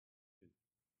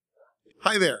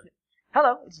Hi there.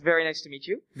 Hello, it's very nice to meet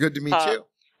you. Good to meet you.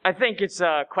 I think it's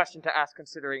a question to ask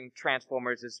considering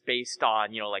Transformers is based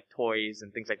on, like toys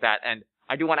and things like that. And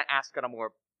I do want to ask on a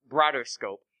more broader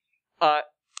scope.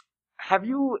 Have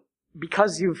you,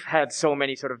 because you've had so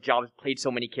many sort of jobs, played so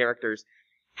many characters,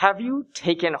 have you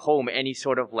taken home any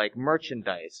sort of like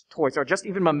merchandise, toys, or just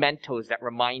even mementos that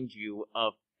remind you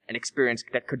of an experience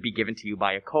that could be given to you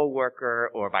by a coworker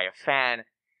or by a fan?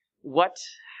 What,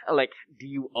 do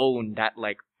you own that,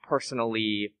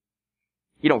 personally,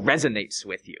 resonates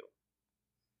with you?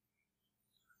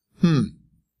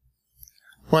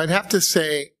 Well, I'd have to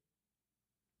say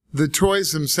the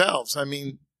toys themselves. I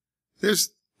mean,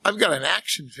 I've got an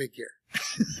action figure.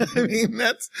 I mean,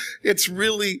 it's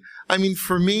really,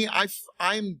 for me,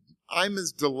 I'm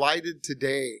as delighted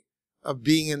today of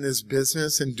being in this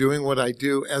business and doing what I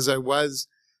do as I was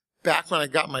back when I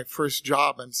got my first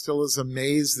job. I'm still as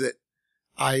amazed that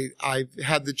I've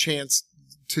had the chance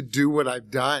to do what I've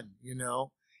done,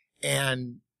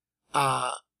 and,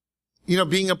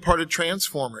 being a part of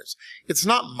Transformers. It's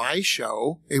not my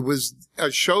show. It was a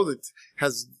show that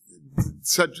has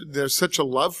there's such a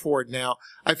love for it now.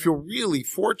 I feel really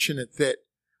fortunate that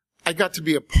I got to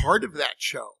be a part of that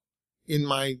show in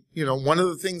my, one of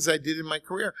the things I did in my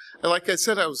career. Like I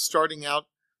said, I was starting out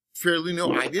fairly new.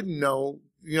 I didn't know,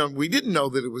 we didn't know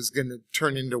that it was going to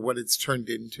turn into what it's turned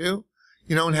into,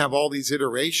 and have all these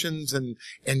iterations and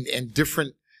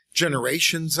different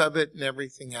generations of it and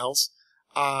everything else.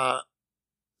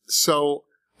 So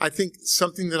I think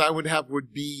something that I would have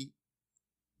would be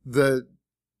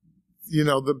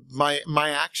my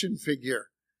action figure.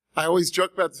 I always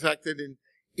joke about the fact that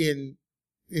in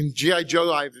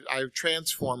GIJoe I have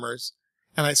Transformers,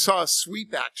 and I saw a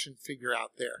Sweep action figure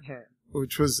out there,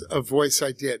 which was a voice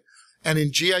I did. And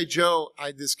in GIJoe, I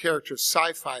had this character,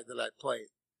 Sci-Fi, that I played.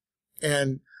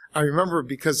 And I remember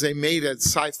because they made a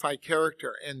Sci-Fi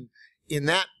character, and in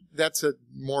that's a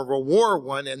more of a war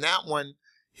one, and that one,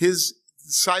 his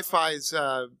Sci-Fi's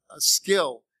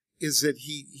skill is that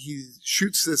he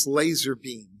shoots this laser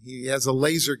beam. He has a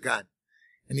laser gun,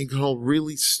 and he can hold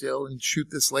really still and shoot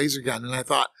this laser gun. And I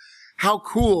thought, how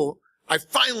cool. I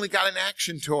finally got an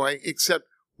action toy, except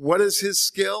what is his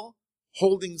skill?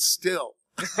 Holding still.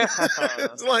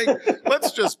 It's like,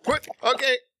 let's just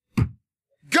okay,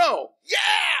 go. Yeah!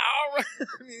 All right.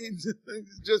 I mean,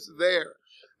 it's just there.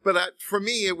 But for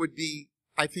me,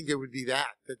 I think it would be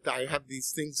that I have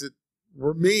these things that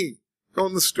were me. Go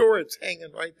in the store, it's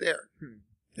hanging right there.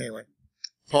 Anyway,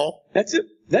 Paul? That's a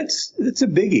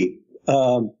biggie.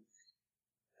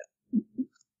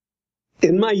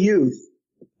 In my youth,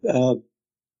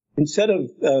 instead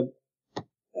of,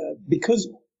 because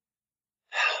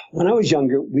when I was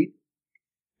younger,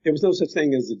 there was no such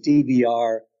thing as a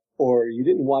DVR, or you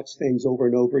didn't watch things over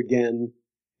and over again.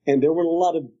 And there were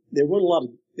not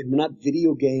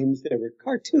video games, there were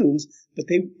cartoons, but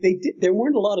there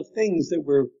weren't a lot of things that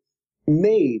were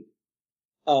made.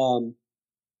 I'm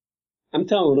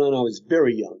telling you, when I was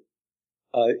very young,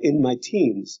 in my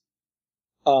teens.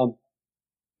 For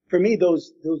me,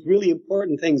 those really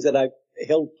important things that I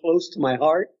held close to my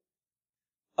heart,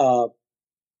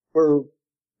 were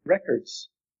records,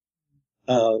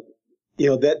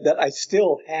 that I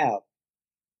still have,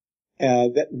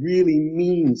 that really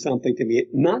mean something to me.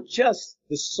 Not just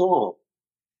the song,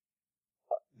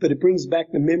 but it brings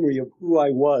back the memory of who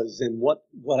I was and what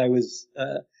I was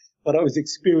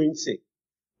experiencing,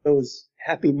 those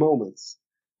happy moments.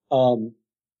 And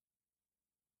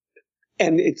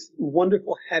it's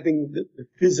wonderful having the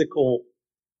physical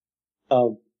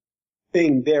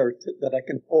thing there that I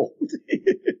can hold.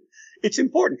 It's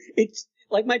important. It's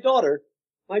like my daughter.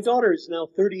 My daughter is now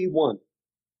 31,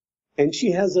 and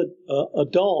she has a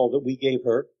doll that we gave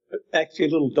her, actually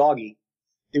a little doggy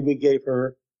that we gave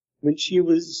her when she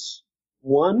was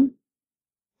 1,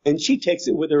 and she takes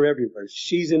it with her everywhere.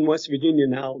 She's in West Virginia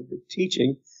now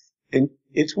teaching, and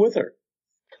it's with her.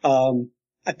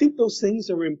 I think those things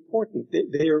are important.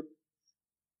 They're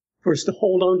for us to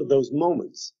hold on to those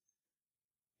moments.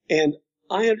 And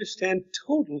I understand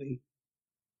totally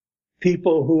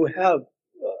people who have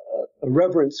a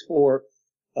reverence for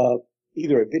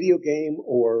either a video game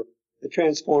or the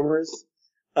Transformers.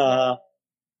 I've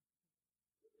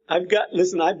got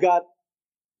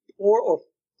 4 or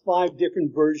 5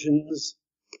 different versions,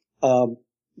 of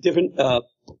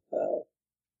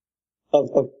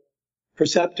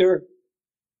Perceptor.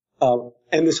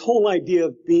 And this whole idea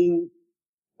of being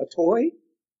a toy.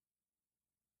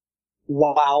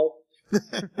 Wow.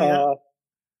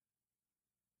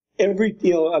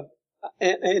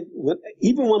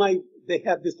 Even when they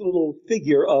have this little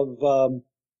figure of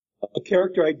a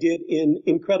character I did in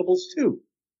Incredibles 2.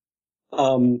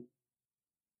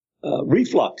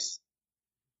 Reflux.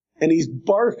 And he's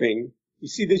barfing. You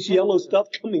see this yellow stuff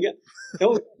coming out.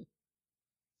 No,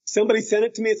 somebody sent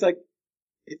it to me. It's like,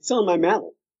 it's on my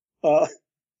mantle.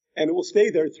 And it will stay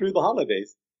there through the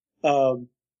holidays.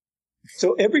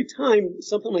 So every time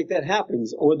something like that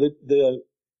happens, or the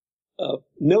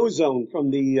Nozone from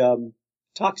the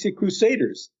Toxic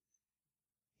Crusaders,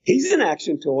 he's an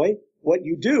action toy. What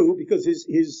you do, because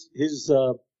his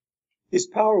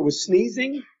power was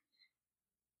sneezing,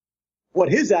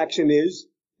 what his action is,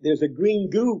 there's a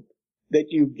green goo that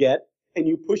you get, and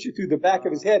you push it through the back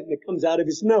of his head, and it comes out of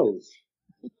his nose.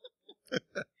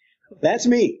 That's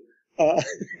me.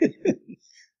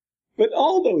 But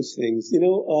all those things, you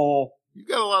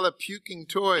got a lot of puking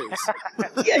toys.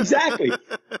 Yeah, exactly.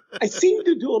 I seem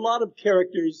to do a lot of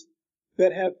characters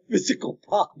that have physical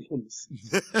problems.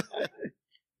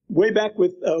 Way back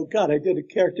with, I did a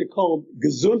character called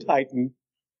Gesundheiten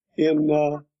in,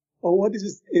 what is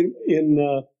this? In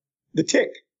The Tick.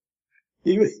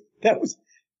 His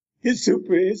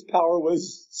power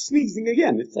was sneezing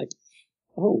again. It's like,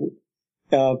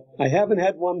 I haven't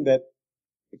had one that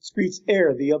excretes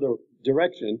air the other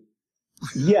direction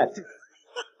yet,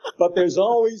 but there's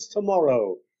always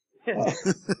tomorrow.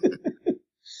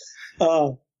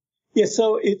 Yeah,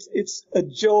 so it's a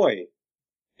joy,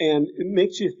 and it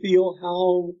makes you feel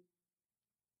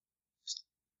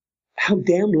how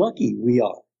damn lucky we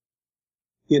are,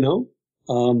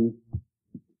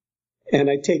 and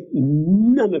I take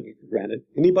none of it for granted.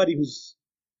 Anybody who's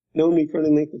known me for any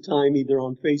length of time, either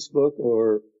on Facebook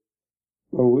or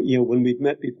when we've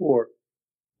met before,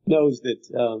 knows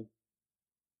that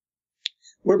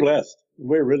we're blessed.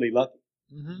 We're really lucky.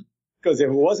 Because if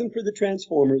it wasn't for the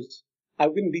Transformers, I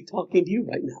wouldn't be talking to you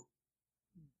right now.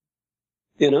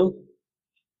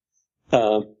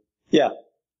 Yeah.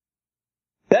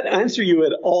 That answer you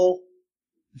at all?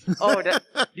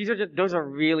 Those are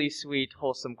really sweet,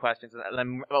 wholesome questions,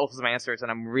 and wholesome answers,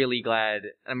 and I'm really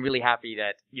happy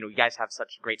that, you guys have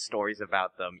such great stories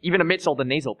about them, even amidst all the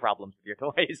nasal problems with your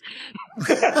toys.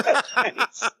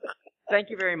 Thanks. Thank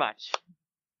you very much.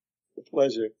 A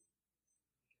pleasure.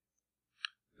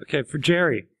 Okay, for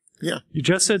Jerry. Yeah. You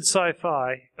just said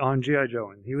Sci-Fi on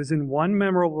GIJoe, and he was in one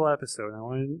memorable episode. I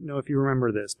want to know if you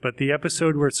remember this, but the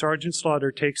episode where Sergeant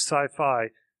Slaughter takes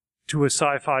Sci-Fi to a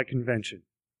sci-fi convention.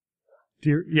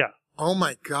 Yeah. Oh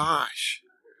my gosh.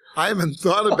 I haven't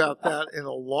thought about that in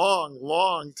a long,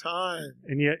 long time.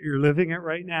 And yet you're living it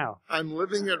right now. I'm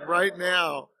living it right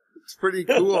now. It's pretty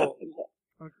cool.